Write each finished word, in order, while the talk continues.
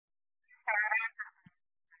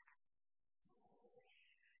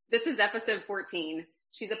This is episode 14.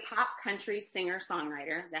 She's a pop country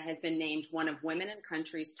singer-songwriter that has been named one of Women in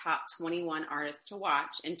Country's top 21 artists to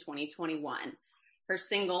watch in 2021. Her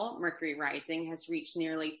single, Mercury Rising, has reached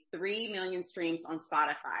nearly 3 million streams on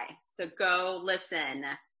Spotify. So go listen.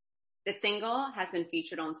 The single has been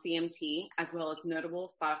featured on CMT as well as notable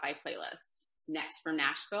Spotify playlists. Next from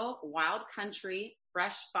Nashville, Wild Country,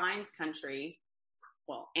 Fresh Finds Country,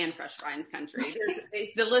 and Fresh Finds Country.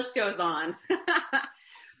 The list goes on.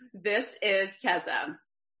 This is Tezza.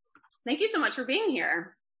 Thank you so much for being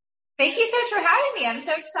here. Thank you so much for having me. I'm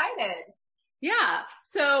so excited. Yeah.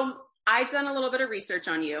 So I've done a little bit of research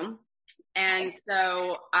on you. And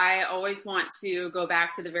so I always want to go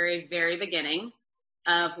back to the very, very beginning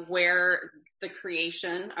of where the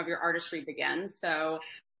creation of your artistry begins. So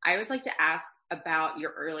I always like to ask about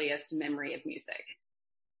your earliest memory of music.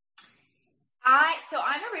 So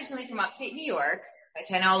I'm originally from upstate New York,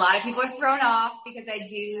 which I know a lot of people are thrown off because I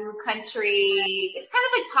do country. It's kind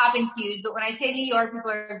of like pop infused, but when I say New York, people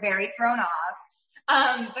are very thrown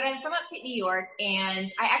off. But I'm from upstate New York, and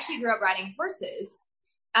I actually grew up riding horses.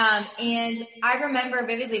 And I remember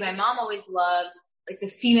vividly, my mom always loved like the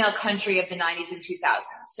female country of the 90s and 2000s.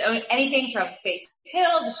 So anything from Faith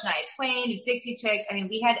Hill to Shania Twain to Dixie Chicks. I mean,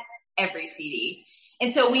 we had every CD.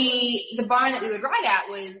 And so the barn that we would ride at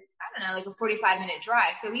was, I don't know, like a 45-minute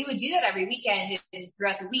drive. So we would do that every weekend and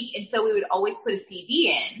throughout the week. And so we would always put a CD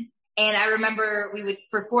in. And I remember we would,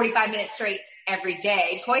 for 45 minutes straight every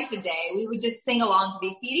day, twice a day, we would just sing along to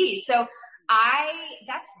these CDs. So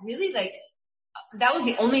that's really like, that was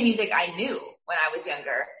the only music I knew when I was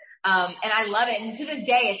younger. And I love it. And to this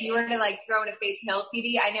day, if you were to like throw in a Faith Hill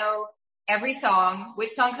CD, I know every song, which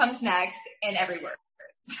song comes next, and every word.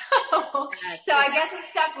 So I guess it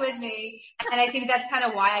stuck with me. And I think that's kind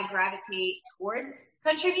of why I gravitate towards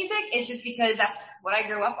country music. It's just because that's what I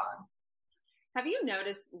grew up on. Have you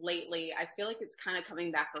noticed lately, I feel like it's kind of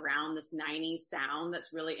coming back around, this 90s sound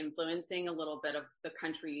that's really influencing a little bit of the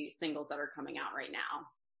country singles that are coming out right now?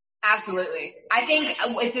 Absolutely. I think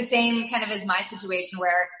it's the same kind of as my situation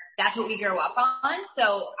where that's what we grew up on.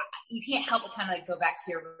 So you can't help but kind of like go back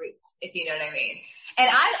to your roots, if you know what I mean. And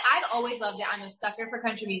I've always loved it. I'm a sucker for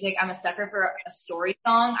country music. I'm a sucker for a story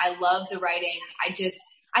song. I love the writing. I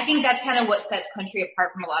think that's kind of what sets country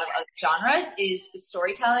apart from a lot of other genres is the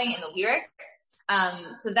storytelling and the lyrics.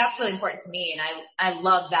 So that's really important to me. And I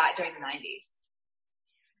love that during the 90s.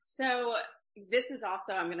 So this is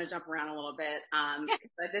also, I'm going to jump around a little bit.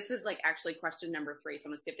 But this is like actually question number 3. So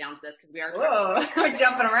I'm going to skip down to this because we are. Whoa, we're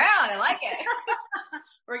jumping around. I like it.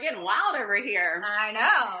 We're getting wild over here. I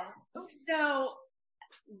know. So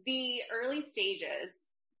the early stages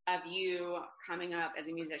of you coming up as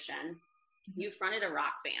a musician, you fronted a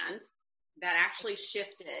rock band that actually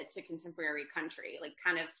shifted to contemporary country, like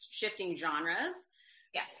kind of shifting genres.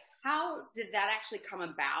 Yeah. How did that actually come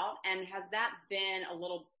about? And has that been a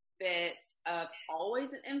little bit of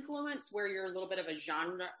always an influence where you're a little bit of a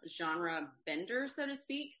genre bender, so to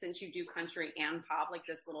speak, since you do country and pop, like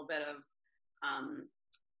this little bit of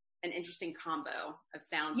an interesting combo of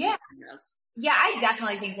sounds and genres? Yeah, I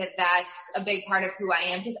definitely think that that's a big part of who I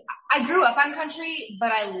am because I grew up on country,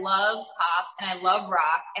 but I love pop and I love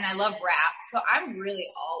rock and I love rap. So I'm really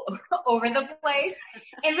all over the place.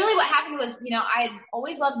 And really what happened was, I had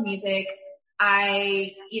always loved music.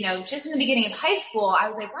 Just in the beginning of high school, I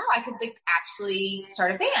was like, wow, I could like actually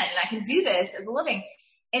start a band and I can do this as a living.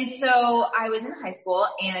 And so I was in high school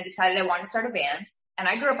and I decided I wanted to start a band and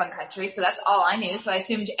I grew up on country. So that's all I knew. So I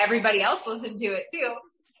assumed everybody else listened to it too.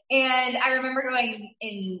 And I remember going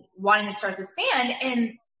and wanting to start this band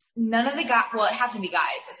and none of the guys, well, it happened to be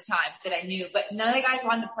guys at the time that I knew, but none of the guys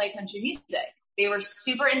wanted to play country music. They were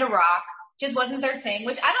super into rock, just wasn't their thing,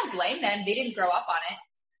 which I don't blame them. They didn't grow up on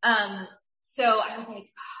it. So I was like,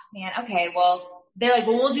 oh, man, okay, well, they're like,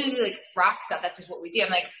 well, we'll do like rock stuff. That's just what we do. I'm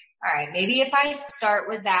like, all right, maybe if I start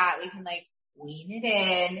with that, we can like wean it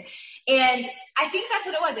in. And I think that's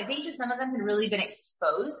what it was. I think just some of them had really been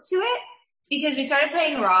exposed to it because we started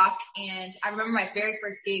playing rock. And I remember my very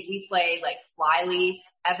first gig, we played like Flyleaf,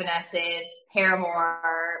 Evanescence,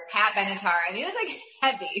 Paramore, Pat Benatar. I mean, it was like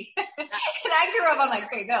heavy. And I grew up on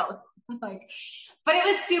like Faith Hills. But it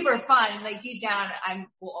was super fun. Like deep down, I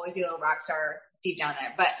will always be a little rock star deep down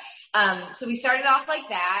there. But, so we started off like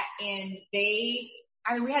that and we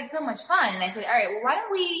had so much fun. And I said, all right, well, why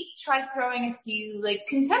don't we try throwing a few like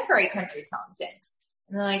contemporary country songs in?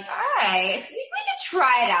 And they're like, all right, we could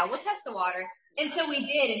try it out. We'll test the water. And so we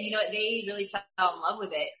did. And you know what? They really fell in love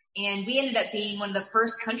with it. And we ended up being one of the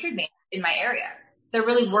first country bands in my area. There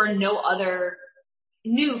really were no other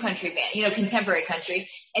new country band, you know, contemporary country.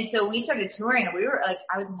 And so we started touring, and we were like,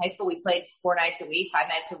 I was in high school. We played 4 nights a week, 5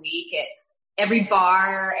 nights a week at every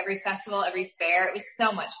bar, every festival, every fair. It was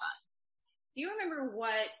so much fun. Do you remember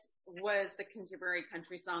what was the contemporary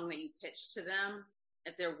country song that you pitched to them?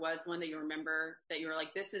 If there was one that you remember that you were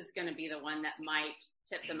like, this is going to be the one that might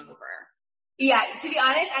tip them over. Yeah, to be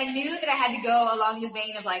honest, I knew that I had to go along the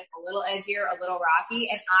vein of like a little edgier, a little rocky,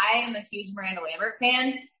 and I am a huge Miranda Lambert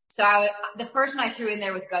fan. So the first one I threw in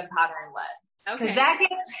there was Gunpowder and Lead. Because that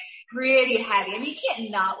gets pretty heavy. I mean, you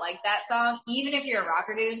can't not like that song, even if you're a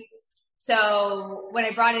rocker dude. So when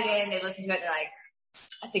I brought it in, they listened to it, they're like,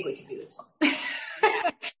 I think we can do this one.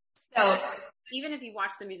 Yeah. So even if you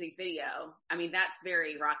watch the music video, I mean, that's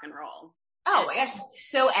very rock and roll. Oh my gosh, it's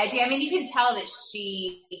so edgy. I mean, you can tell that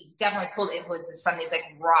she definitely pulled influences from these like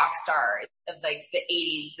rock stars of like the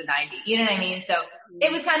 80s, the 90s. You know what I mean? So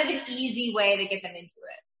it was kind of an easy way to get them into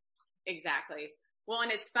it. Exactly. Well,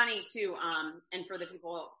 and it's funny too, and for the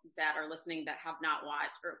people that are listening that have not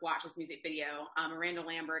watched this music video, Miranda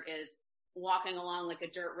Lambert is walking along like a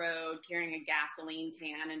dirt road, carrying a gasoline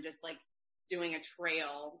can and just like doing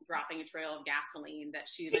dropping a trail of gasoline that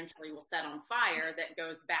she eventually will set on fire that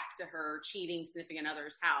goes back to her cheating significant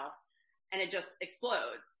other's house, and it just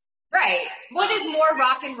explodes. Right. What is more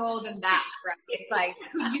rock and roll than that? Right. It's like,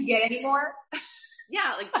 could you get any more?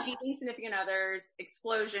 Yeah, like cheating significant others,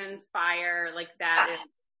 explosions, fire, like that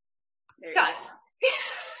is done.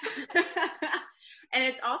 And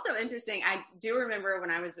it's also interesting. I do remember when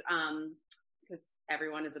I was, because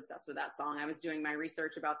everyone is obsessed with that song, I was doing my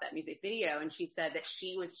research about that music video, and she said that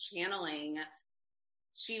she was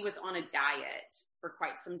on a diet for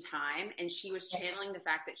quite some time, and she was channeling the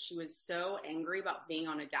fact that she was so angry about being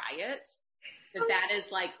on a diet that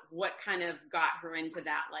is like what kind of got her into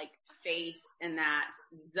that like face and that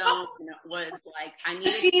zone. Was like,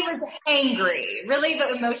 she was hangry. Really,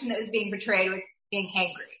 the emotion that was being portrayed was being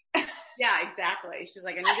hangry. Yeah, exactly. She's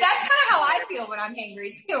like, that's kind of how I feel when I'm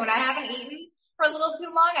hangry too. When I haven't eaten for a little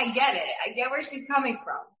too long, I get it. I get where she's coming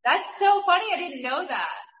from. That's so funny. I didn't know that.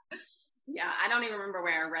 Yeah, I don't even remember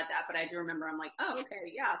where I read that, but I do remember. I'm like, oh,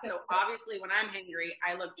 okay, yeah. So obviously, when I'm hangry,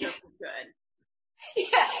 I look just as good.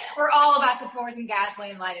 Yeah, we're all about to pour some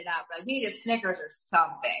gasoline and light it up. Like, we need a Snickers or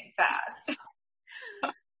something fast.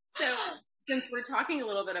 So, since we're talking a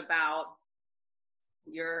little bit about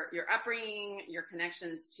your upbringing, your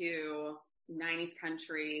connections to 90s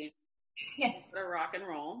country, rock and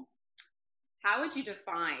roll, how would you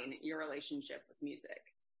define your relationship with music?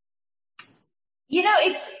 You know,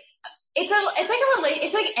 it's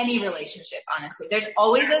like any relationship, honestly. There's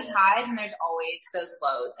always those highs and there's always those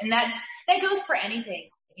lows. And that goes for anything,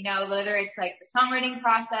 you know, whether it's like the songwriting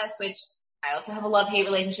process, which I also have a love-hate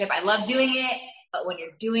relationship. I love doing it, but when you're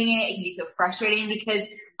doing it, it can be so frustrating because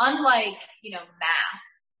unlike, you know, math,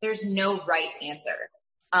 there's no right answer.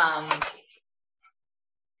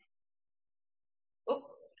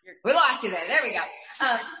 We lost you there. There we go.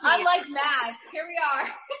 Unlike math, here we are.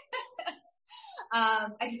 I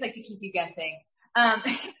just like to keep you guessing. I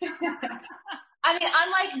mean,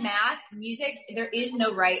 unlike math, music, there is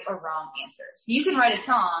no right or wrong answer. So you can write a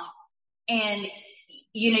song and,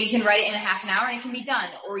 you know, you can write it in a half an hour and it can be done.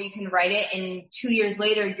 Or you can write it and 2 years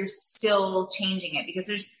later, you're still changing it because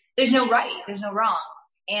there's no right, there's no wrong.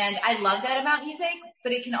 And I love that about music,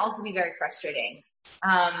 but it can also be very frustrating.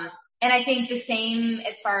 And I think the same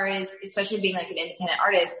as far as, especially being like an independent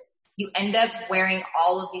artist, you end up wearing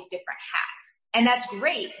all of these different hats. And that's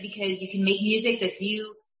great because you can make music that's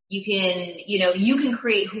you. You can, you know, you can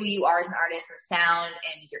create who you are as an artist, the sound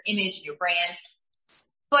and your image and your brand.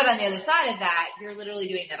 But on the other side of that, you're literally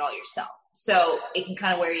doing that all yourself. So it can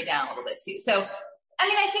kind of wear you down a little bit too. So, I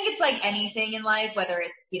mean, I think it's like anything in life, whether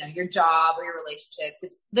it's, you know, your job or your relationships,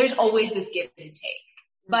 there's always this give and take.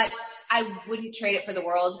 But I wouldn't trade it for the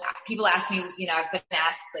world. People ask me, you know, I've been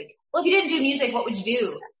asked like, well, if you didn't do music, what would you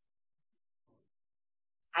do?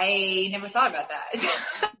 I never thought about that.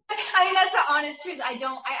 I mean, that's the honest truth. I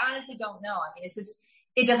honestly don't know. I mean, it's just,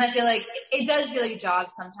 it does feel like a job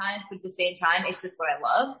sometimes, but at the same time, it's just what I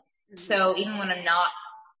love. Mm-hmm. So even when I'm not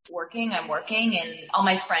working, I'm working and all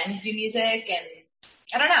my friends do music and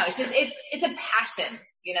I don't know. It's just, it's a passion,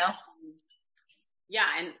 you know? Yeah.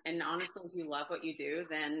 And honestly, if you love what you do,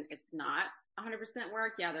 then it's not 100%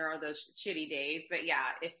 work. Yeah. There are those shitty days, but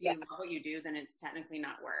yeah, if you love what you do, then it's technically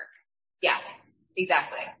not work. Yeah.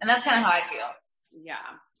 Exactly. And that's kind of how I feel. Yeah.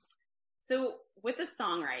 So with the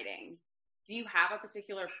songwriting, do you have a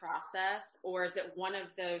particular process or is it one of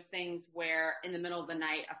those things where in the middle of the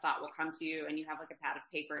night, a thought will come to you and you have like a pad of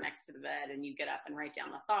paper next to the bed and you get up and write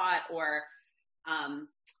down the thought? Or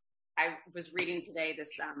I was reading today this,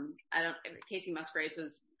 Casey Musgraves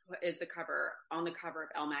is on the cover of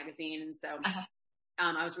Elle magazine. And so,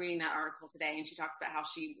 I was reading that article today, and she talks about how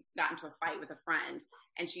she got into a fight with a friend,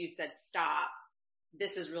 and she said, "Stop.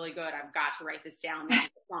 This is really good. I've got to write this down."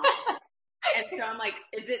 And so I'm like,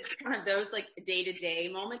 is it kind of those like day-to-day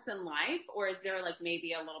moments in life, or is there like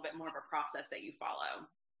maybe a little bit more of a process that you follow?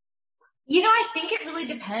 I think it really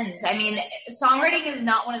depends. I mean, songwriting is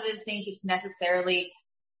not one of those things that's necessarily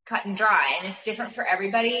cut and dry, and it's different for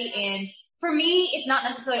everybody. And for me, it's not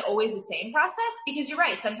necessarily always the same process, because you're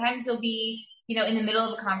right. Sometimes you'll be, in the middle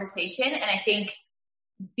of a conversation. And I think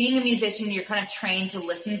being a musician, you're kind of trained to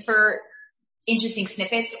listen for interesting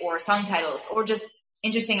snippets or song titles or just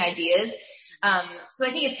interesting ideas. So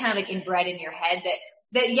I think it's kind of like inbred in your head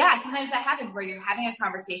that yeah, sometimes that happens where you're having a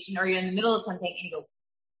conversation or you're in the middle of something and you go,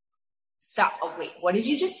 "Stop. Oh, wait, what did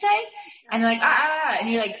you just say?" And they're like, and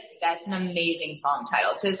you're like, "That's an amazing song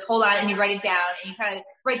title. Just hold on," and you write it down and you kind of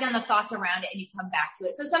write down the thoughts around it and you come back to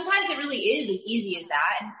it. So sometimes it really is as easy as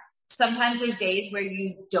that. And sometimes there's days where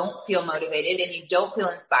you don't feel motivated and you don't feel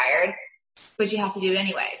inspired, but you have to do it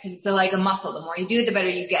anyway because it's like a muscle. The more you do it, the better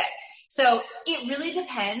you get. So it really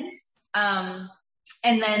depends. And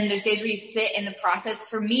then there's days where you sit in the process.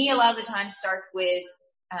 For me, a lot of the time starts with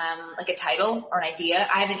like a title or an idea.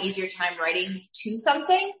 I have an easier time writing to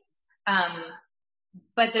something.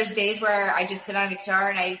 But there's days where I just sit on a guitar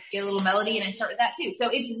and I get a little melody and I start with that too. So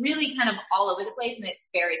it's really kind of all over the place and it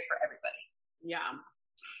varies for everybody. Yeah.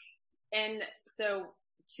 And so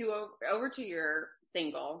over to your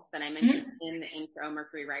single that I mentioned in the intro,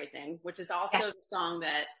 Mercury Rising, which is also the song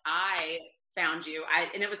that I found you.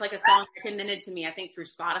 And it was like a song recommended to me, I think through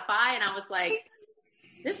Spotify. And I was like,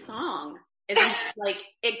 this song is like,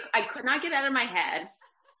 I could not get out of my head.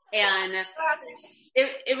 And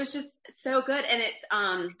it was just so good. And it's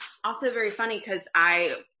also very funny because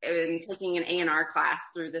I am taking an A&R class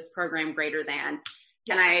through this program, Greater Than,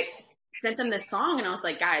 and I sent them this song and I was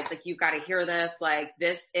like, guys, like, you've got to hear this. Like,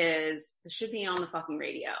 this should be on the fucking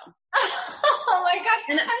radio. Oh my gosh.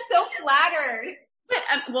 And I'm so flattered.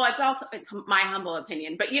 But, well, it's my humble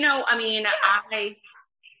opinion, but I mean,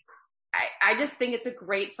 I just think it's a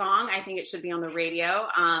great song. I think it should be on the radio.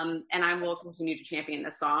 And I will continue to champion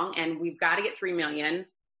this song, and we've got to get 3 million.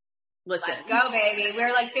 Listen. Let's go, baby.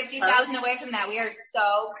 We're like 50,000 away from that. We are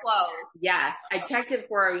so close. Yes. I checked it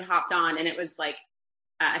before we hopped on and it was like,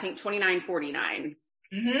 I think 29.49.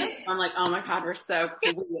 I'm like, oh my God, we're so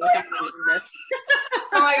cool.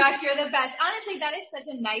 Oh my gosh, you're the best. Honestly, that is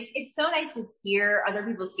it's so nice to hear other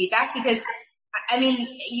people's feedback because, I mean,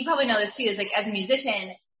 you probably know this too, is like as a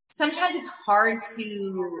musician, sometimes it's hard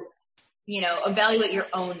to, evaluate your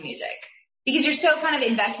own music because you're so kind of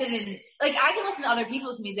invested in, like, I can listen to other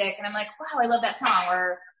people's music and I'm like, wow, I love that song,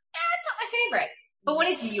 or, it's not my favorite. But when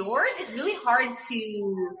it's yours, it's really hard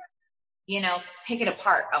to, pick it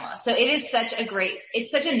apart almost. So it is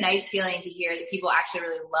it's such a nice feeling to hear that people actually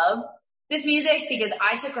really love this music because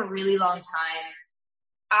I took a really long time.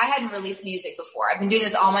 I hadn't released music before. I've been doing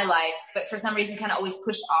this all my life, but for some reason kind of always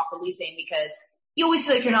pushed off releasing because you always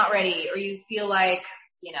feel like you're not ready or you feel like,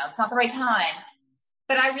 it's not the right time.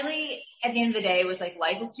 But I really, at the end of the day, was like,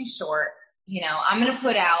 life is too short. I want to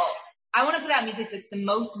put out music that's the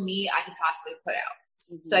most me I could possibly put out.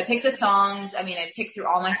 So I picked the songs. I mean, I picked through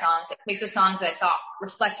all my songs. I picked the songs that I thought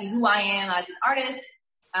reflected who I am as an artist.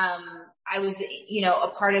 I was, a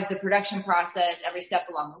part of the production process every step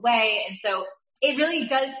along the way. And so it really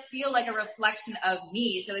does feel like a reflection of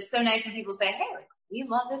me. So it's so nice when people say, hey, like, we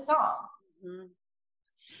love this song. Mm-hmm.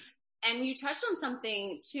 And you touched on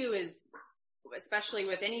something too, is especially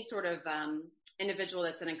with any sort of individual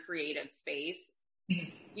that's in a creative space, do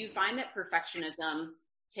you find that perfectionism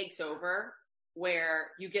takes over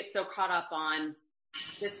where you get so caught up on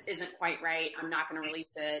this isn't quite right, I'm not going to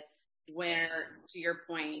release it, where to your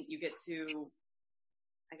point, you get to,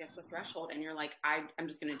 I guess, the threshold and you're like, I'm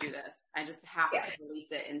just going to do this. I just have to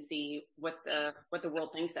release it and see what the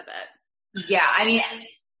world thinks of it. Yeah. I mean,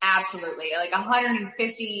 absolutely. Like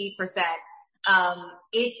 150%.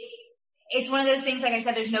 It's one of those things, like I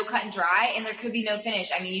said, there's no cut and dry and there could be no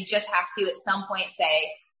finish. I mean, you just have to at some point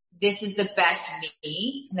say, this is the best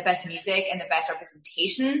me and the best music and the best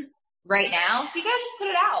representation right now. So you gotta just put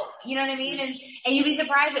it out. You know what I mean? And you'd be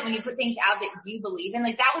surprised that when you put things out that you believe in,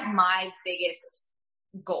 like that was my biggest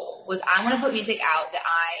goal, was I want to put music out that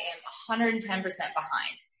I am 110%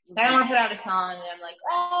 behind. I don't want to put out a song and I'm like,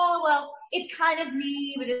 oh, well, it's kind of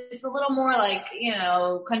me, but it's a little more like,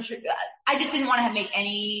 country. I just didn't want to make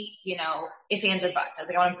any, ifs, ands, or buts. I was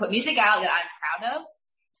like, I want to put music out that I'm proud of.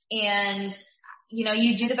 And,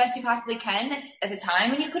 you do the best you possibly can at the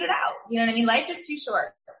time and you put it out. You know what I mean? Life is too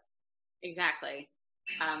short. Exactly.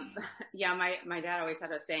 Yeah, my dad always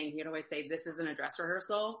had a saying. He'd always say, "This isn't a dress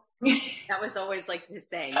rehearsal." That was always like his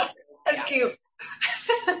saying. That's cute.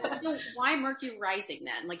 So why Mercury Rising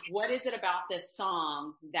then? Like, what is it about this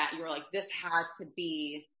song that you were like, this has to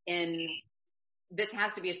be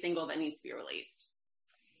a single that needs to be released?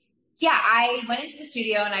 Yeah, I went into the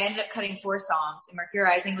studio and I ended up cutting 4 songs, and Mercury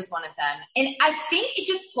Rising was one of them. And I think it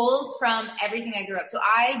just pulls from everything I grew up. So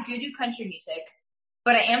I do country music,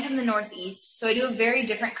 but I am from the Northeast. So I do a very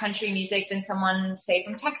different country music than someone, say,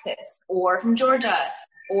 from Texas or from Georgia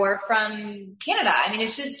or from Canada. I mean,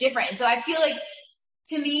 it's just different. And so I feel like,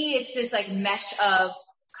 to me, it's this like mesh of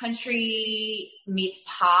country meets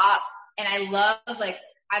pop. And I love, like,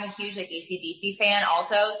 I'm a huge like AC/DC fan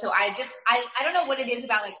also. So I don't know what it is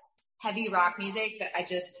about like heavy rock music, but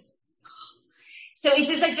so it's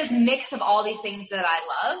just like this mix of all these things that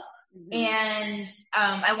I love. Mm-hmm. And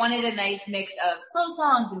I wanted a nice mix of slow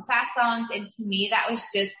songs and fast songs. And to me, that was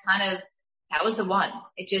just that was the one.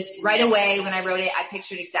 It just right away when I wrote it, I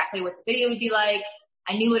pictured exactly what the video would be like.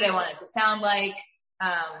 I knew what I wanted it to sound like.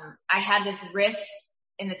 I had this riff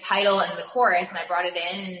in the title and the chorus, and I brought it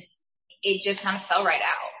in, and it just kind of fell right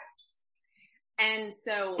out. And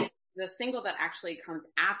so the single that actually comes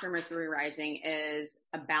after Mercury Rising is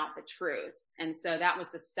About the Truth. And so that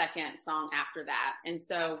was the second song after that. And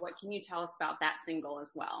so what can you tell us about that single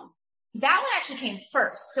as well? That one actually came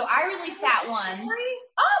first. So I released that one.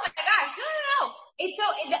 Oh my gosh. No.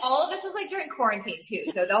 All of this was like during quarantine too.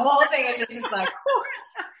 So the whole thing is just like, whew.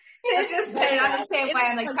 It's just been, I'm the same way.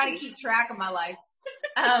 I'm like trying to keep track of my life.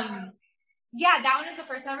 Yeah, that one was the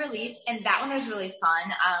first one I released, and that one was really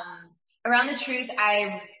fun. Around the Truth,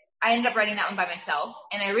 I ended up writing that one by myself,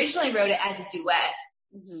 and I originally wrote it as a duet.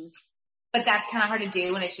 Mm-hmm. But that's kind of hard to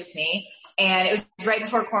do when it's just me. And it was right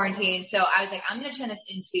before quarantine. So I was like, I'm going to turn this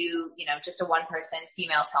into, just a one-person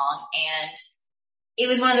female song. And it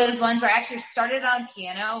was one of those ones where I actually started on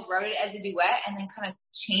piano, wrote it as a duet, and then kind of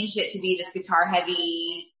changed it to be this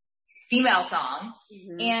guitar-heavy female song.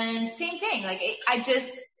 Mm-hmm. And same thing. Like,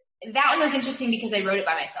 that one was interesting because I wrote it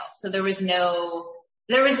by myself. So there was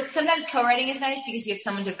sometimes co-writing is nice because you have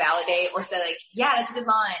someone to validate or say like, yeah, that's a good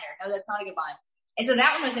line, or no, that's not a good line. And so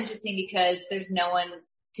that one was interesting because there's no one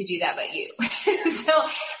to do that but you. So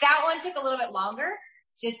that one took a little bit longer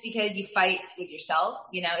just because you fight with yourself.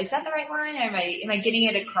 Is that the right line? Or am I getting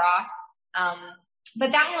it across?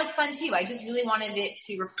 But that one was fun too. I just really wanted it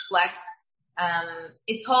to reflect,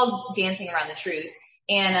 it's called Dancing Around the Truth.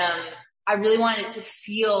 And, I really wanted it to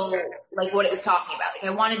feel like what it was talking about.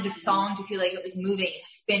 Like I wanted the song to feel like it was moving and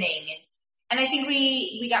spinning. And I think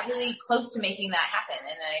we got really close to making that happen. And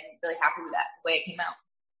I'm really happy with that, the way it came out.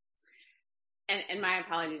 And my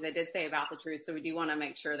apologies, I did say About the Truth. So we do want to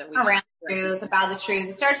make sure that we Around the Truth, About the Truth.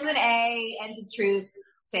 It starts with an A, ends with truth.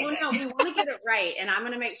 Same thing. No, we want to get it right. And I'm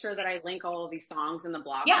going to make sure that I link all of these songs in the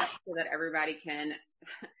blog so that everybody can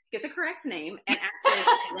get the correct name and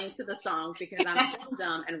actually link to the songs, because I'm so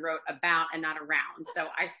dumb and wrote about and not around. So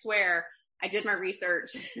I swear I did my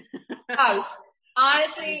research.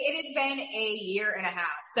 Honestly, it has been a year and a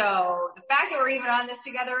half. So the fact that we're even on this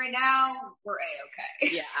together right now, we're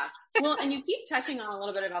A-okay. Yeah. Well, and you keep touching on a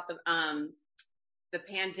little bit about the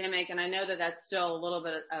pandemic, and I know that that's still a little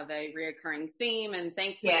bit of a reoccurring theme, and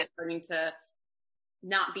thankfully it's starting to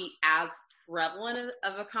not be as prevalent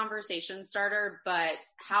of a conversation starter. But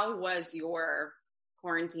how was your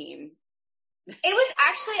quarantine? It was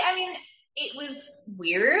actually, it was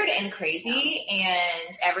weird and crazy,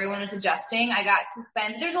 and everyone was adjusting. I got to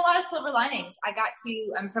spend, there's a lot of silver linings.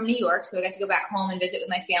 I'm from New York, so I got to go back home and visit with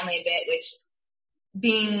my family a bit, which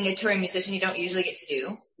being a touring musician, you don't usually get to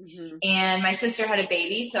do. Mm-hmm. And my sister had a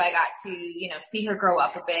baby, so I got to, see her grow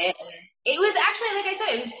up a bit. And it was actually, like I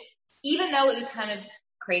said, it was, even though it was kind of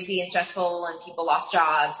crazy and stressful and people lost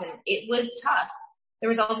jobs and it was tough, there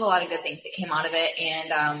was also a lot of good things that came out of it.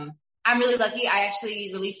 And, I'm really lucky. I actually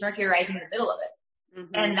released Mercury Rising in the middle of it.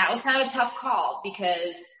 Mm-hmm. And that was kind of a tough call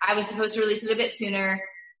because I was supposed to release it a bit sooner.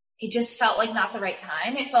 It just felt like not the right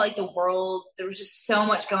time. It felt like there was just so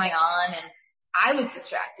much going on and I was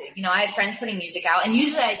distracted. I had friends putting music out, and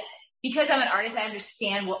usually because I'm an artist, I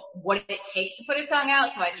understand what it takes to put a song out.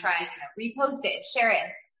 So I try and repost it and share it.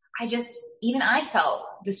 And even I felt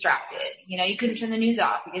distracted. You couldn't turn the news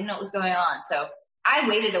off. You didn't know what was going on. So I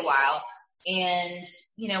waited a while. And,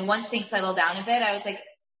 once things settled down a bit, I was like,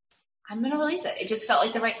 I'm going to release it. It just felt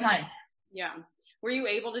like the right time. Yeah. Were you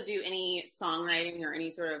able to do any songwriting or any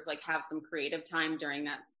sort of have some creative time during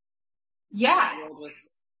that? Yeah. The world was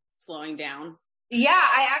slowing down. Yeah.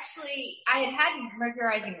 I had Mercury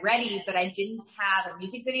Rising ready, but I didn't have a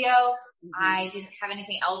music video. Mm-hmm. I didn't have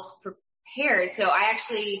anything else prepared. So I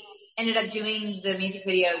actually ended up doing the music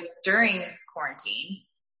video during quarantine.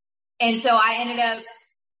 And so I ended up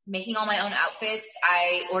making all my own outfits.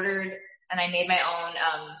 I ordered and I made my own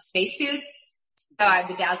spacesuits. So I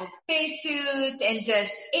bedazzled spacesuits and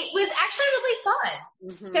just, it was actually really fun.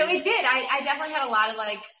 Mm-hmm. So it did. I definitely had a lot of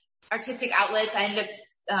like artistic outlets. I ended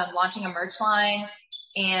up launching a merch line,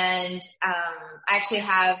 and I actually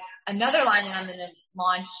have another line that I'm going to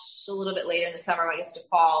launch a little bit later in the summer when it gets to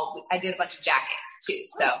fall. I did a bunch of jackets too.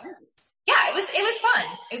 So yeah, it was fun.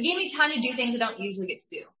 It gave me time to do things I don't usually get to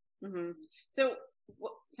do. Mm-hmm. So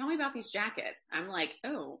tell me about these jackets. I'm like,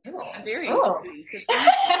 I'm very interested.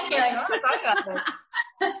 You're like, let's talk about this.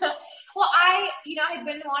 Well, I had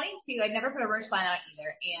been wanting to. I'd never put a merch line out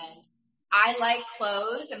either. And I like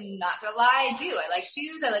clothes. I'm not going to lie. I do. I like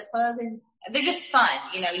shoes. I like clothes. And they're just fun.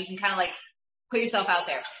 You can kind of like put yourself out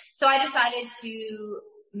there. So I decided to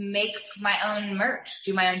make my own merch,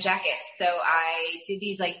 do my own jackets. So I did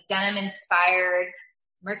these like denim inspired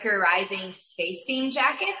Mercury Rising space themed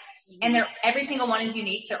jackets, and every single one is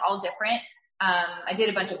unique. They're all different. I did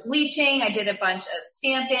a bunch of bleaching. I did a bunch of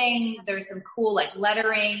stamping. There's some cool like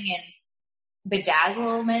lettering and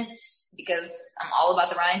bedazzlement because I'm all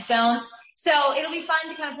about the rhinestones. So it'll be fun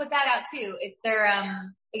to kind of put that out too. They're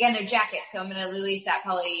jackets. So I'm going to release that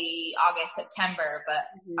probably August, September, but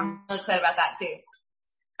I'm really excited about that too.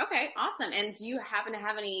 Okay, awesome. And do you happen to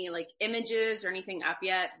have any like images or anything up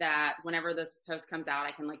yet that whenever this post comes out,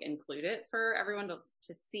 I can like include it for everyone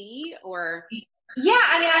to see? Or yeah,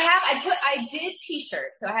 I did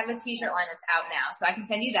t-shirts. So I have a t-shirt line that's out now, so I can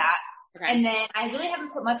send you that. Okay. And then I really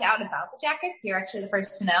haven't put much out about the jackets. You're actually the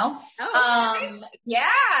first to know. Oh, okay. Yeah,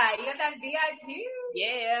 you got that VIP.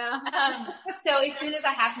 Yeah. So as soon as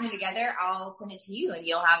I have something together, I'll send it to you, and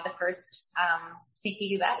you'll have the first sneak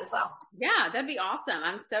peek of that as well. Yeah, that'd be awesome.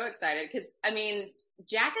 I'm so excited because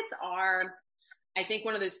jackets are, I think,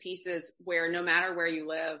 one of those pieces where no matter where you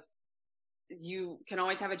live, you can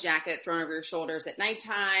always have a jacket thrown over your shoulders at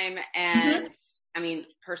nighttime. And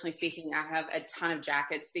personally speaking, I have a ton of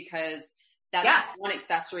jackets because that's one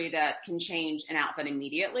accessory that can change an outfit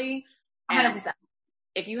immediately. 100%.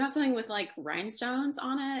 If you have something with like rhinestones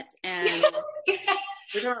on it and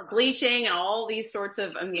we're talking about bleaching and all these sorts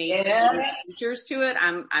of amazing features to it,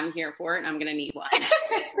 I'm here for it, and I'm going to need one.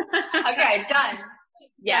 Okay, done.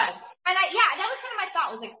 Yeah. Done. And that was kind of my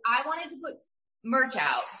thought, was like, I wanted to put merch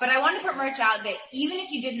out, but I wanted to put merch out that even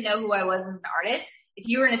if you didn't know who I was as an artist, if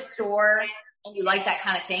you were in a store and you like that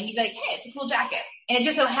kind of thing, you'd be like, hey, it's a cool jacket. And it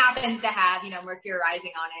just so happens to have, Mercury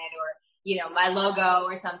Rising on it, or, my logo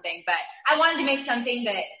or something. But I wanted to make something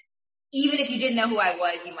that even if you didn't know who I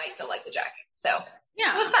was, you might still like the jacket. So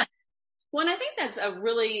yeah, it was fun. Well, and I think that's a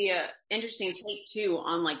really interesting take too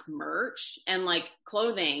on like merch and like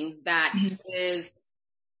clothing that is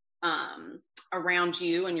around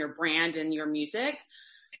you and your brand and your music,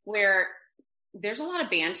 where there's a lot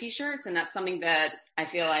of band t-shirts, and that's something that I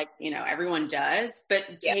feel like, everyone does,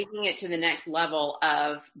 but taking it to the next level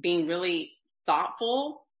of being really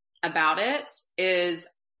thoughtful about it is,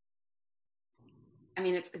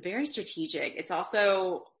 it's very strategic. It's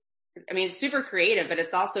also, it's super creative, but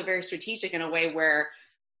it's also very strategic in a way where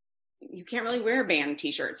you can't really wear a band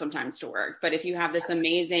t-shirt sometimes to work. But if you have this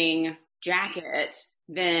amazing jacket,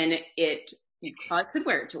 then you probably could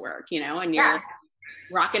wear it to work, and you're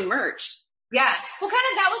rocking merch. Yeah. Well, kind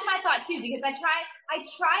of that was my thought too, because I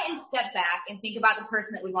try and step back and think about the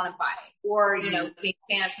person that would want to buy it, or, being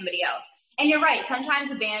a fan of somebody else. And you're right.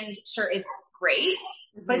 Sometimes a band shirt is great,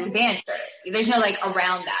 but it's a band shirt. There's no like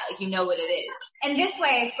around that, like, what it is. And this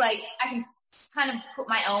way it's like, I can kind of put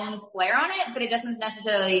my own flair on it, but it doesn't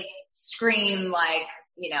necessarily scream like,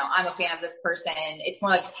 I'm a fan of this person. It's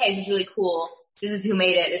more like, hey, this is really cool. This is who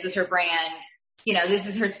made it. This is her brand. This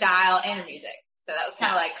is her style and her music. So that was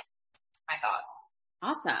kind of like my thought.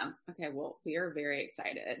 Awesome. Okay. Well, we are very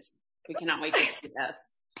excited. We cannot wait to see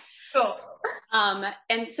this. Cool.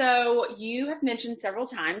 And so you have mentioned several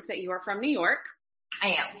times that you are from New York. I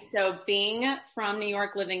am. So being from New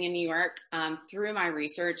York, living in New York, through my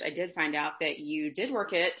research, I did find out that you did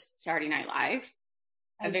work at Saturday Night Live,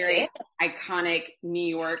 a very iconic New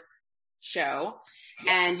York show,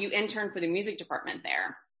 and you interned for the music department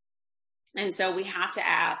there. And so we have to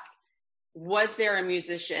ask, was there a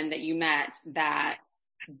musician that you met that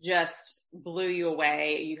just blew you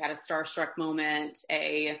away? You had a starstruck moment,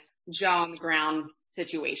 a jaw on the ground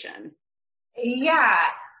situation? Yeah,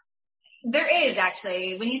 there is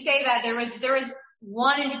actually. When you say that, there was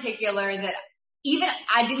one in particular that even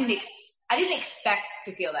I didn't expect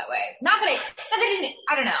to feel that way.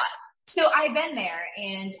 I don't know. So I had been there,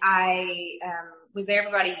 and I was there for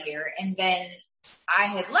about a year, and then I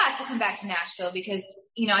had left to come back to Nashville because,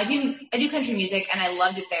 you know, I do country music and I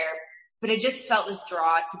loved it there, but I just felt this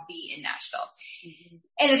draw to be in Nashville. Mm-hmm.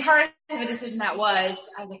 And as hard of a decision that was,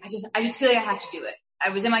 I was like, I just feel like I have to do it. I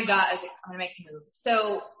was in my gut. I was like, I'm going to make the move.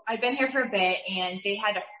 So I'd been here for a bit and they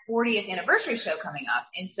had a 40th anniversary show coming up.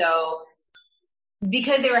 And so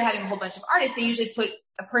because they were having a whole bunch of artists, they usually put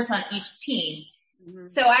a person on each team. Mm-hmm.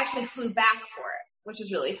 So I actually flew back for it, which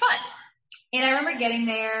was really fun. And I remember getting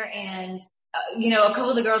there and, you know, a couple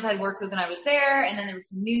of the girls I'd worked with when I was there, and then there were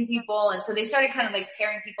some new people. And so they started kind of like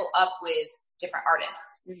pairing people up with different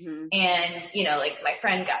artists. Mm-hmm. And, you know, like my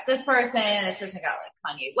friend got this person got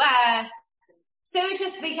like Kanye West. So it was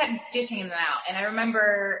just, they kept dishing them out. And I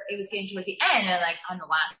remember it was getting towards the end and like, I'm the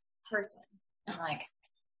last person. I'm like,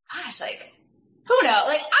 gosh, like, who knows?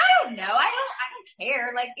 Like, I don't know. I don't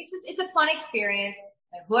care. Like, it's a fun experience.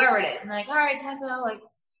 Like, whoever it is. And they're like, all right, Tezza, like,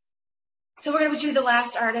 so we're going to put you the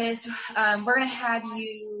last artist. We're going to have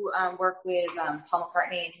you work with Paul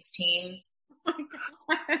McCartney and his team. Oh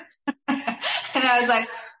my God. And I was like,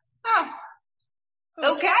 oh,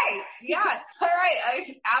 okay. Yeah. All right.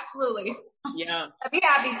 Absolutely. Yeah. I'd be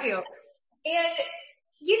happy to. And,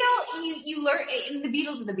 you know, you learn, the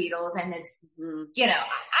Beatles are the Beatles, and it's, you know,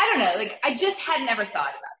 I don't know. Like, I just had never thought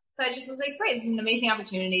about it. So I just was like, great, this is an amazing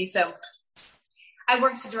opportunity. So I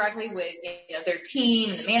worked directly with, you know, their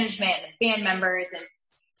team and the management and the band members. And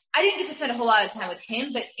I didn't get to spend a whole lot of time with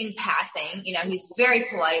him, but in passing, you know, he's very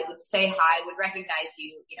polite, would say hi, would recognize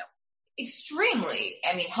you, you know, extremely,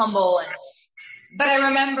 I mean, humble. But I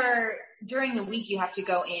remember during the week you have to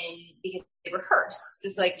go in because they rehearse,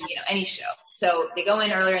 just like, you know, any show. So they go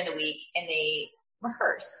in earlier in the week and they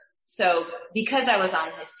rehearse. So because I was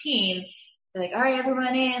on his team, they're like, all right,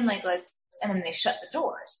 everyone in, like, let's, and then they shut the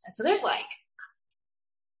doors. And so there's like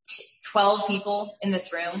 12 people in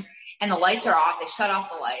this room and the lights are off. They shut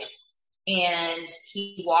off the lights and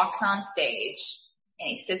he walks on stage and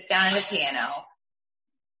he sits down at a piano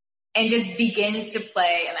and just begins to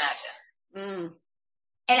play Imagine.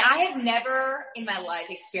 And I have never in my life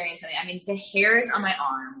experienced something. I mean, the hairs on my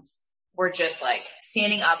arms were just like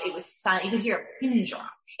standing up. It was silent. You could hear a pin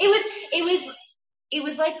drop. It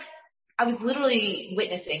was like I was literally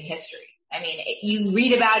witnessing history. I mean, you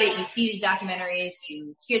read about it, you see these documentaries,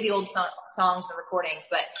 you hear the old songs, the recordings,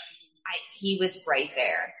 but he was right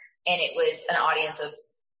there. And it was an audience of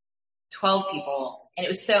 12 people, and it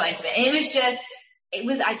was so intimate. And it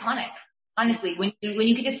was iconic. Honestly, when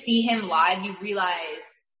you get to see him live, you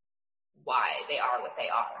realize why they are what they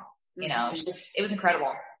are. You know, it was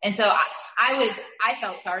incredible. And so I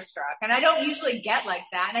felt starstruck, and I don't usually get like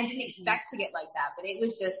that. And I didn't expect to get like that, but it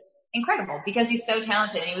was just incredible because he's so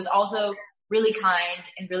talented. And he was also really kind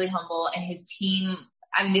and really humble, and his team,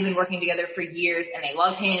 I mean, they've been working together for years and they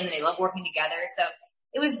love him and they love working together. So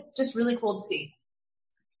it was just really cool to see.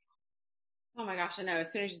 Oh my gosh, I know.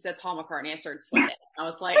 As soon as you said Paul McCartney, I started sweating. I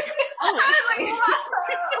was like, oh, I was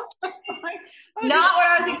like, wow. Not what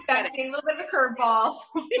I was expecting. A little bit of a curveball.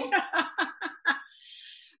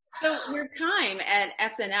 So your time at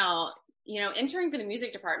SNL, you know, entering for the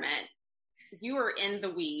music department, you were in the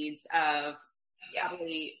weeds of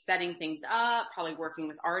probably setting things up, probably working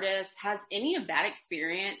with artists. Has any of that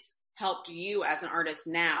experience helped you as an artist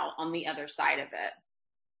now on the other side of it?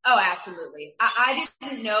 Oh, absolutely. I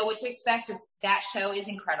didn't know what to expect, but that show is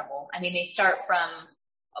incredible. I mean, they start from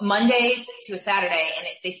a Monday to a Saturday, and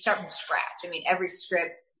they start from scratch. I mean, every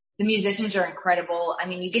script, the musicians are incredible. I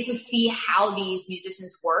mean, you get to see how these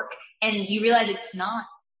musicians work, and you realize it's not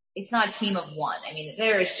a team of one. I mean,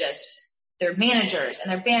 there is just their managers and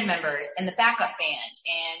their band members and the backup band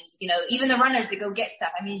and, you know, even the runners that go get stuff.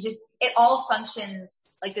 I mean, it all functions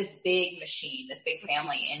like this big machine, this big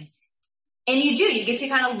family. And you get to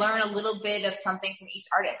kind of learn a little bit of something from each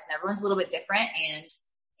artist, and everyone's a little bit different. And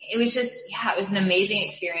it was just, it was an amazing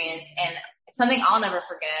experience and something I'll never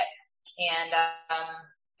forget. And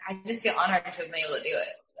I just feel honored to have been able to do it.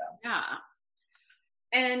 So yeah.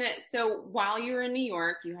 And so while you were in New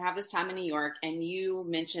York, you have this time in New York, and you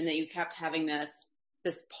mentioned that you kept having this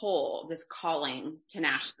pull, this calling to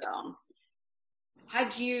Nashville.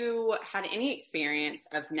 Had you had any experience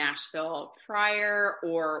of Nashville prior,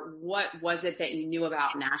 or what was it that you knew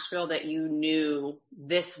about Nashville that you knew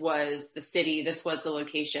this was the city, this was the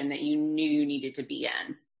location that you knew you needed to be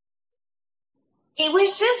in? It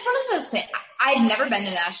was just one of those things. I'd never been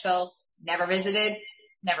to Nashville, never visited,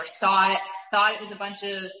 never saw it, thought it was a bunch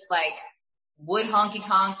of like wood honky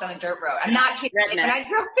tonks on a dirt road. I'm not kidding. When I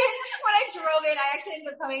drove in, I actually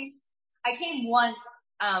ended up coming. I came once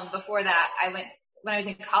before that. When I was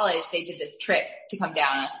in college, they did this trip to come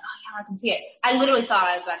down. And I was like, oh yeah, I can see it. I literally thought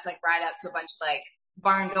I was about to like ride up to a bunch of like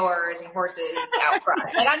barn doors and horses out front.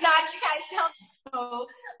 Like I'm not, I sound so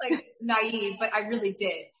like naive, but I really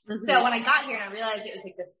did. Mm-hmm. So when I got here and I realized it was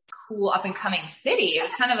like this cool up and coming city, it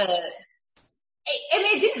was kind of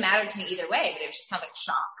it didn't matter to me either way, but it was just kind of like a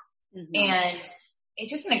shock. Mm-hmm. And it's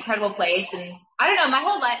just an incredible place. And I don't know, my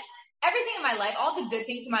whole life, everything in my life, all the good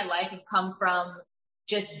things in my life have come from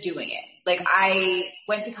just doing it. Like I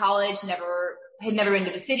went to college, had never been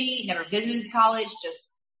to the city, never visited the college, just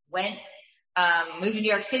went, moved to New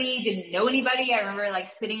York City, didn't know anybody. I remember like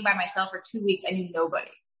sitting by myself for 2 weeks. I knew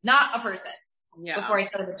nobody, not a person before I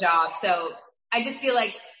started the job. So I just feel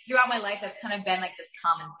like throughout my life, that's kind of been like this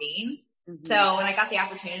common theme. Mm-hmm. So when I got the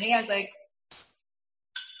opportunity, I was like,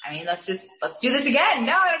 I mean, let's do this again.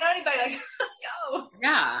 No, I don't know anybody. Like, let's go.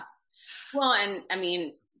 Yeah. Well, and I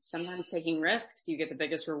mean, sometimes taking risks, you get the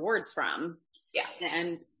biggest rewards from. Yeah.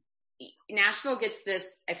 And Nashville gets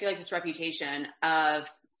this, I feel like this reputation of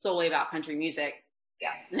solely about country music.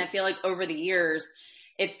 Yeah. And I feel like over the years,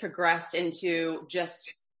 it's progressed into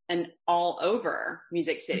just an all over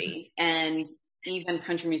music city and even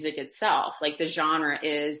country music itself. Like the genre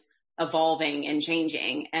is evolving and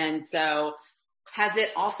changing. And so has it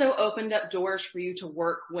also opened up doors for you to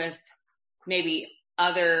work with maybe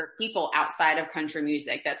other people outside of country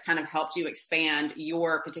music that's kind of helped you expand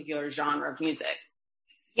your particular genre of music?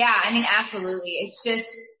 Yeah, I mean, absolutely. It's just,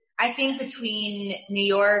 I think between New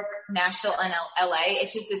York, Nashville, and LA,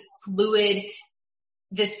 it's just this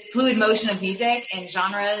fluid motion of music and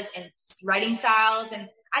genres and writing styles. And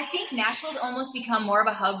I think Nashville's almost become more of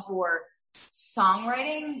a hub for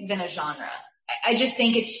songwriting than a genre. I just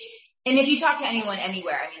think and if you talk to anyone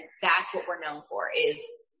anywhere, I mean, that's what we're known for is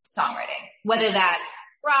songwriting, whether that's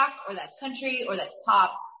rock or that's country or that's pop.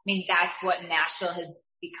 I mean, that's what Nashville has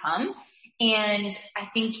become. And I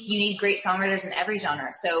think you need great songwriters in every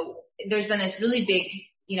genre. So there's been this really big,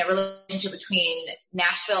 relationship between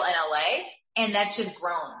Nashville and LA. And that's just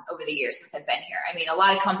grown over the years since I've been here. I mean, a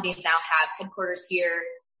lot of companies now have headquarters here,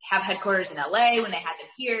 have headquarters in LA when they had them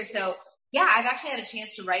here. So yeah, I've actually had a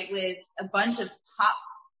chance to write with a bunch of pop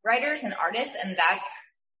writers and artists. And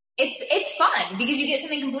it's fun because you get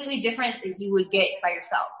something completely different that you would get by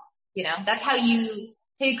yourself. That's how you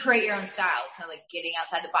create your own styles, kind of like getting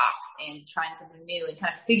outside the box and trying something new and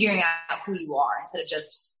kind of figuring out who you are instead of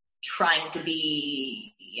just trying to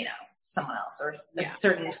be, someone else or a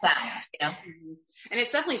certain sound, Mm-hmm. And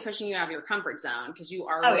it's definitely pushing you out of your comfort zone because you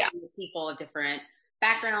are working with people of different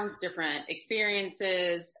backgrounds, different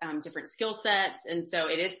experiences, different skill sets. And so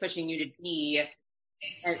it is pushing you to be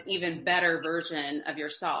an even better version of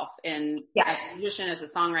yourself as a musician, as a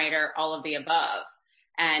songwriter, all of the above.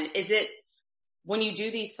 And is it, when you do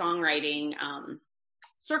these songwriting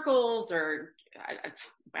circles or,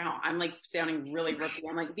 wow, I'm like sounding really rookie.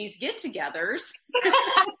 I'm like, these get-togethers.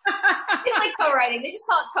 It's like co-writing. They just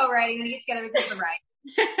call it co-writing when you get together with people to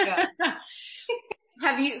write. Yeah.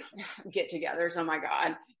 Have you get-togethers? Oh my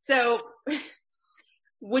God. So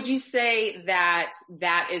would you say that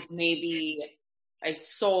is maybe a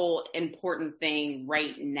sole important thing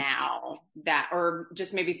right now or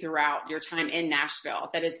just maybe throughout your time in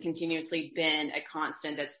Nashville that has continuously been a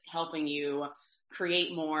constant that's helping you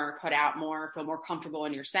create more, put out more, feel more comfortable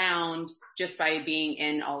in your sound just by being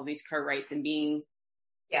in all of these co-writes and being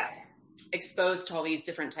exposed to all these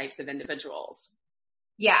different types of individuals?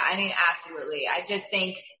 Yeah, I mean, absolutely. I just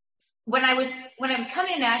think when I was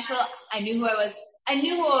coming to Nashville, I knew who I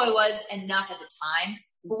was enough at the time.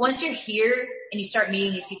 But once you're here and you start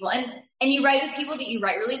meeting these people and you write with people that you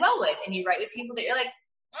write really well with and you write with people that you're like,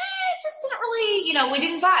 it just didn't really, we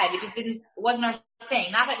didn't vibe. It wasn't our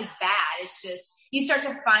thing. Not that it was bad. It's just, you start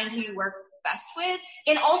to find who you work best with.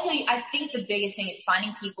 And also I think the biggest thing is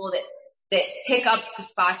finding people that pick up the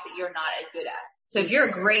spots that you're not as good at. So if you're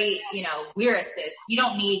a great, lyricist, you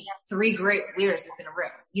don't need 3 great lyricists in a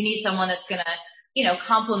room. You need someone that's going to,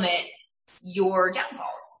 complement your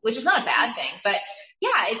downfalls, which is not a bad thing. But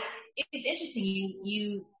yeah, it's interesting.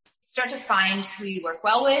 You start to find who you work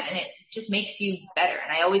well with and it just makes you better.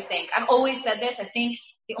 And I've always said this, I think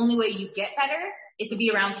the only way you get better is to be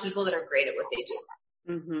around people that are great at what they do.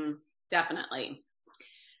 Mm-hmm. Definitely.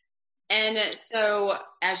 And so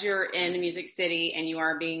as you're in Music City and you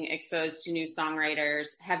are being exposed to new songwriters,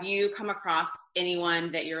 have you come across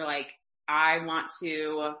anyone that you're like, I want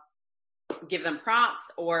to give them props,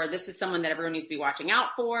 or this is someone that everyone needs to be watching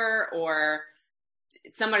out for, or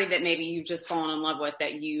somebody that maybe you've just fallen in love with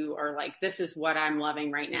that you are like, this is what I'm loving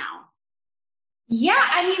right now? Yeah.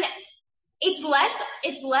 I mean,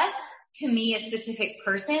 it's less to me a specific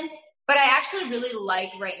person, but I actually really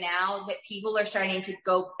like right now that people are starting to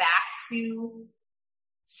go back to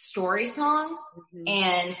story songs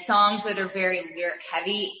and songs that are very lyric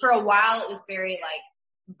heavy. For a while, it was very like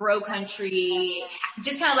bro country,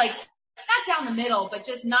 just kind of like not down the middle, but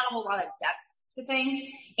just not a whole lot of depth to things.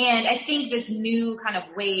 And I think this new kind of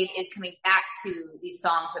wave is coming back to these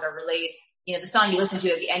songs that are really, you know, the song you listen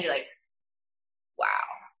to at the end, you're like, wow,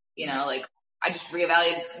 you know, like I just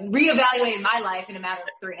reevaluated my life in a matter of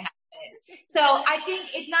 3.5 minutes. So I think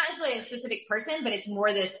it's not necessarily a specific person, but it's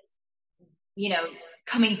more this, you know,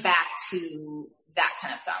 coming back to that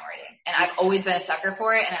kind of songwriting. And I've always been a sucker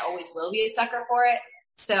for it, and I always will be a sucker for it.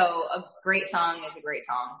 So a great song is a great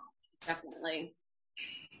song. Definitely.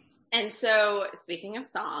 And so speaking of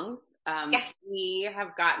songs, we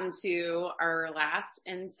have gotten to our last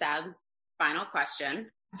and sad final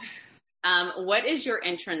question. What is your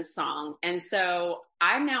entrance song? And so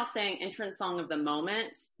I'm now saying entrance song of the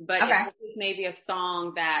moment, but it is maybe a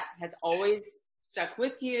song that has always stuck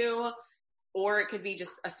with you, or it could be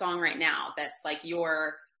just a song right now that's like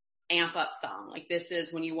your amp up song. Like this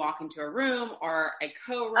is when you walk into a room or a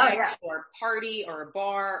co-write or a party or a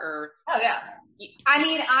bar or. Oh yeah. I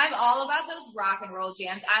mean, I'm all about those rock and roll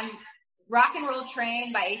jams. I'm Rock and Roll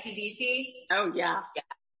Train by AC/DC. Oh yeah.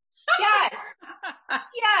 Yes.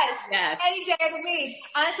 Yes. Any day of the week.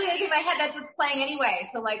 Honestly, like in my head, that's what's playing anyway.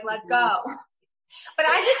 So like, let's go. But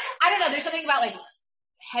I don't know. There's something about like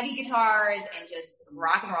heavy guitars and just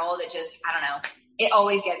rock and roll that just, I don't know. It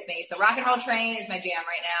always gets me. So Rock and Roll Train is my jam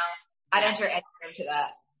right now. I'd enter any room to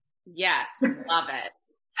that. Yes. Love it.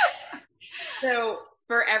 So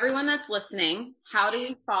for everyone that's listening, how do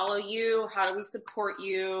we follow you? How do we support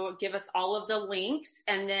you? Give us all of the links.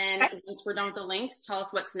 And then once we're done with the links, tell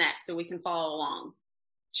us what's next so we can follow along.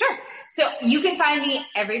 Sure. So you can find me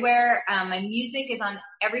everywhere. My music is on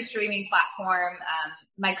every streaming platform.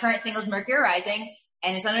 My current single is Mercury Rising,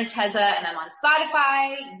 and it's under Tezza, and I'm on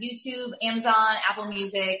Spotify, YouTube, Amazon, Apple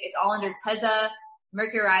Music. It's all under Tezza,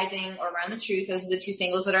 Mercury Rising, or Around the Truth. Those are the 2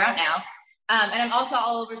 singles that are out now. And I'm also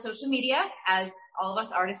all over social media, as all of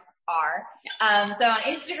us artists are. So on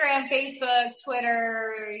Instagram, Facebook,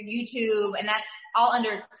 Twitter, YouTube, and that's all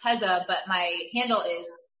under Tezza, but my handle is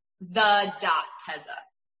the.Tezza.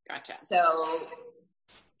 Gotcha. So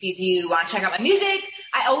if you want to check out my music,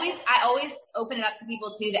 I always open it up to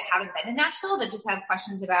people too that haven't been to Nashville, that just have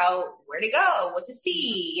questions about where to go, what to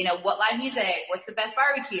see, you know, what live music, what's the best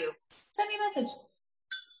barbecue. Send me a message.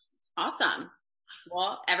 Awesome.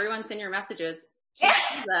 Well, everyone send your messages to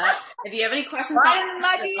Tezza. If you have any questions, right in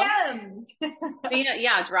my DMs.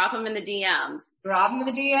 Drop them in the DMs. Drop them in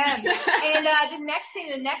the DMs. And the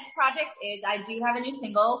next project is I do have a new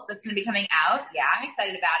single that's going to be coming out. Yeah, I'm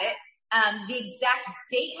excited about it. The exact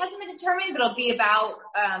date hasn't been determined, but it'll be about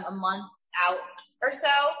a month out or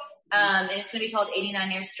so. And it's going to be called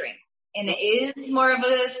 89 Air String. And it is more of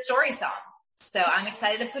a story song. So I'm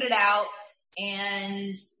excited to put it out.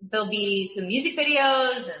 And there'll be some music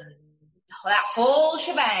videos and that whole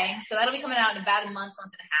shebang. So that'll be coming out in about a month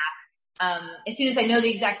and a half. As soon as I know the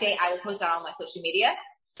exact date, I will post it on my social media.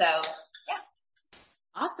 So yeah.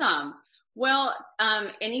 Awesome. Well,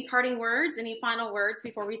 any parting words, any final words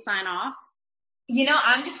before we sign off? You know,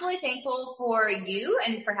 I'm just really thankful for you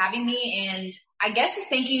and for having me. And I guess just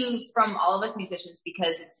thank you from all of us musicians,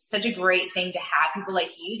 because it's such a great thing to have people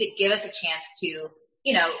like you that give us a chance to,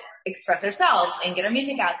 you know, express ourselves and get our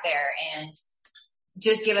music out there and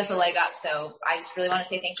just give us a leg up. So I just really want to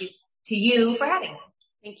say thank you to you for having me.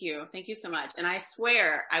 Thank you. Thank you so much. And I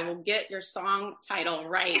swear I will get your song title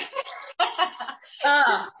right.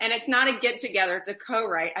 And it's not a get together. It's a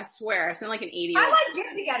co-write. I swear. I sound like an idiot. I like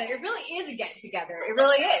get together. It really is a get together. It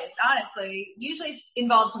really is, honestly. Usually it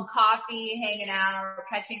involves some coffee, hanging out, or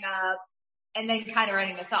catching up, and then kind of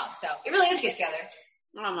writing a song. So it really is get together.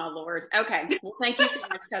 Oh my Lord. Okay. Well, thank you so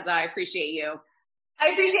much, Tezza. I appreciate you. I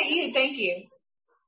appreciate you. Thank you.